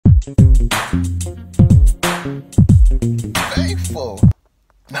Faithful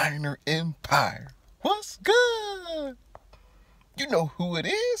Niner Empire, what's good? You know who it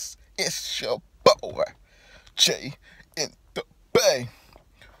is? It's your boy, Jay in the Bay.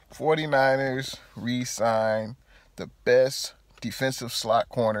 49ers re-sign the best defensive slot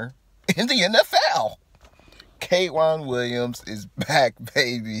corner in the NFL. K'Waun Williams is back,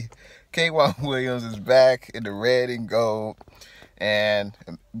 baby. K'Waun Williams is back in the red and gold. And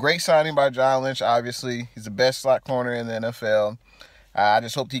great signing by John Lynch, obviously. He's the best slot corner in the NFL. I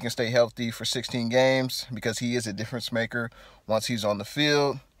just hope he can stay healthy for 16 games because he is a difference maker once he's on the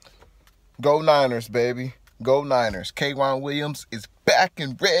field. Go Niners, baby. Go Niners. K'Waun Williams is back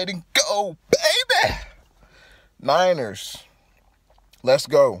and red and go, baby. Niners, let's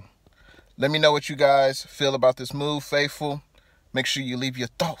go. Let me know what you guys feel about this move, faithful. Make sure you leave your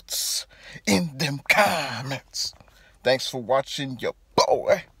thoughts in them comments. Thanks for watching your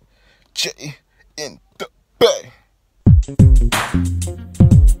boy, Jay in the Bay.